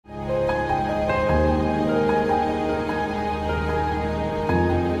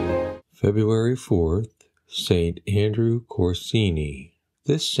February 4th, Saint Andrew Corsini.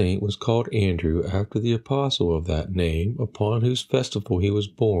 This saint was called Andrew after the apostle of that name, upon whose festival he was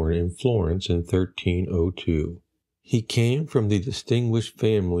born in Florence in 1302. He came from the distinguished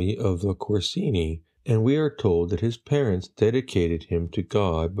family of the Corsini, and we are told that his parents dedicated him to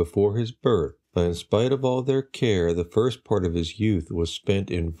God before his birth, but in spite of all their care, the first part of his youth was spent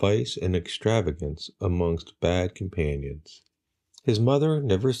in vice and extravagance amongst bad companions. His mother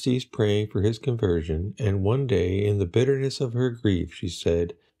never ceased praying for his conversion, and one day, in the bitterness of her grief, she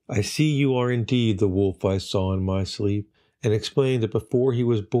said, "I see you are indeed the wolf I saw in my sleep," and explained that before he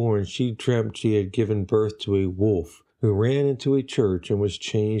was born she dreamt she had given birth to a wolf, who ran into a church and was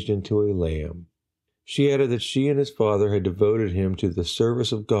changed into a lamb. She added that she and his father had devoted him to the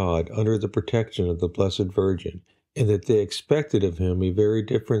service of God under the protection of the Blessed Virgin, and that they expected of him a very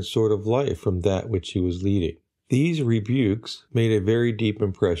different sort of life from that which he was leading. These rebukes made a very deep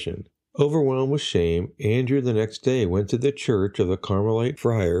impression. Overwhelmed with shame, Andrew the next day went to the church of the Carmelite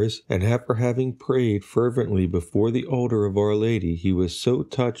friars, and after having prayed fervently before the altar of Our Lady, he was so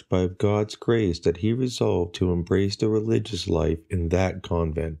touched by God's grace that he resolved to embrace the religious life in that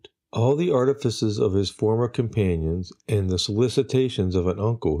convent. All the artifices of his former companions and the solicitations of an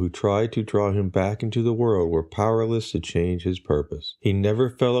uncle who tried to draw him back into the world were powerless to change his purpose. He never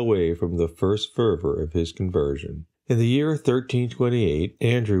fell away from the first fervor of his conversion. In the year 1328,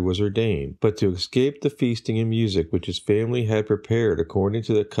 Andrew was ordained, but to escape the feasting and music which his family had prepared according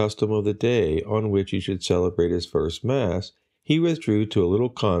to the custom of the day on which he should celebrate his first Mass, he withdrew to a little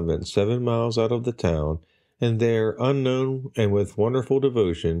convent 7 miles out of the town, and there, unknown and with wonderful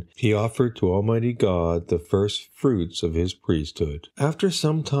devotion, he offered to Almighty God the first fruits of his priesthood. After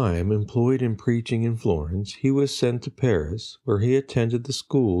some time employed in preaching in Florence, he was sent to Paris, where he attended the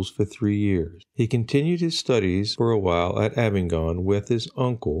schools for 3 years. He continued his studies for a while at Avignon with his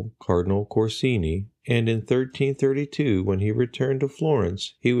uncle, Cardinal Corsini, and in 1332, when he returned to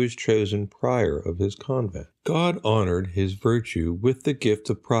Florence, he was chosen prior of his convent. God honored his virtue with the gift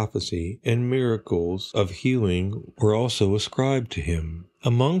of prophecy, and miracles of healing were also ascribed to him.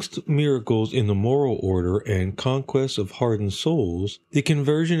 Amongst miracles in the moral order and conquest of hardened souls, the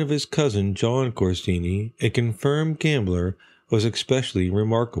conversion of his cousin John Corsini, a confirmed gambler, was especially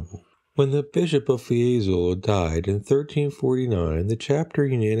remarkable. When the Bishop of Fiesole died in 1349, the chapter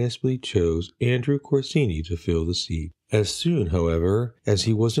unanimously chose Andrew Corsini to fill the seat. As soon, however, as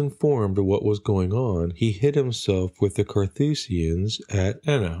he was informed of what was going on, he hid himself with the Carthusians at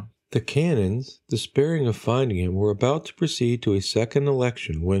Enna. The canons, despairing of finding him, were about to proceed to a second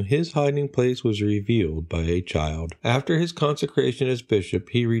election when his hiding place was revealed by a child. After his consecration as bishop,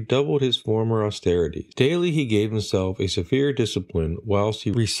 he redoubled his former austerities. Daily he gave himself a severe discipline whilst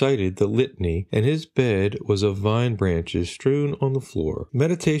he recited the litany, and his bed was of vine branches strewn on the floor.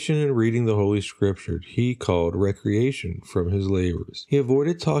 Meditation and reading the Holy Scripture he called recreation from his labors. He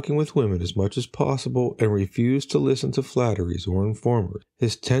avoided talking with women as much as possible and refused to listen to flatteries or informers.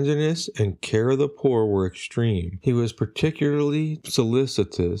 His tenderness and care of the poor were extreme. He was particularly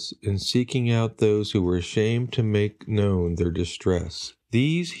solicitous in seeking out those who were ashamed to make known their distress.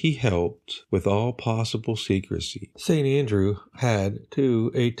 These he helped with all possible secrecy. St. Andrew had,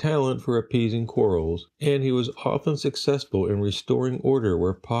 too, a talent for appeasing quarrels, and he was often successful in restoring order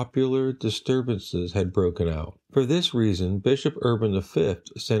where popular disturbances had broken out. For this reason, Bishop Urban V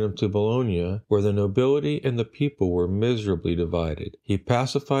sent him to Bologna, where the nobility and the people were miserably divided. He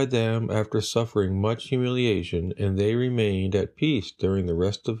pacified them after suffering much humiliation, and they remained at peace during the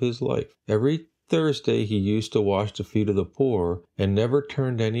rest of his life. Every Thursday he used to wash the feet of the poor, and never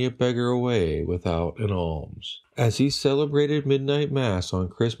turned any beggar away without an alms. As he celebrated midnight Mass on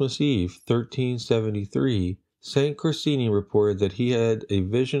Christmas Eve, 1373, St. Corsini reported that he had a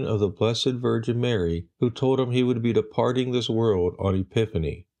vision of the Blessed Virgin Mary, who told him he would be departing this world on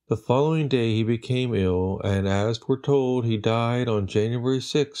Epiphany. The following day he became ill, and as foretold, he died on January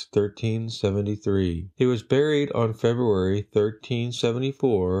 6, 1373. He was buried on February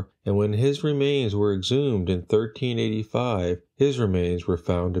 1374, and when his remains were exhumed in 1385, his remains were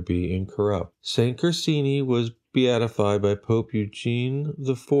found to be incorrupt. St. Corsini was beatified by Pope Eugene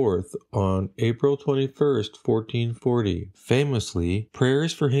IV on April 21, 1440. Famously,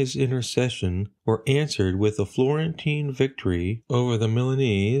 prayers for his intercession were answered with a Florentine victory over the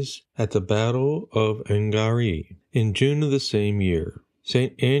Milanese at the Battle of Angari in June of the same year.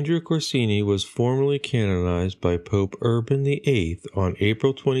 St. Andrew Corsini was formally canonized by Pope Urban VIII on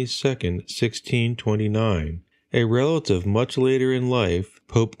April 22, 1629. A relative much later in life,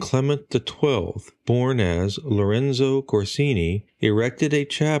 Pope Clement XII, born as Lorenzo Corsini, erected a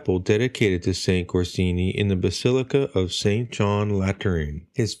chapel dedicated to Saint Corsini in the Basilica of St. John Lateran.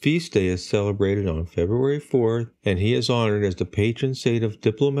 His feast day is celebrated on February 4th, and he is honored as the patron saint of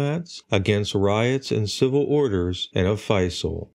diplomats, against riots and civil orders, and of Fiesole.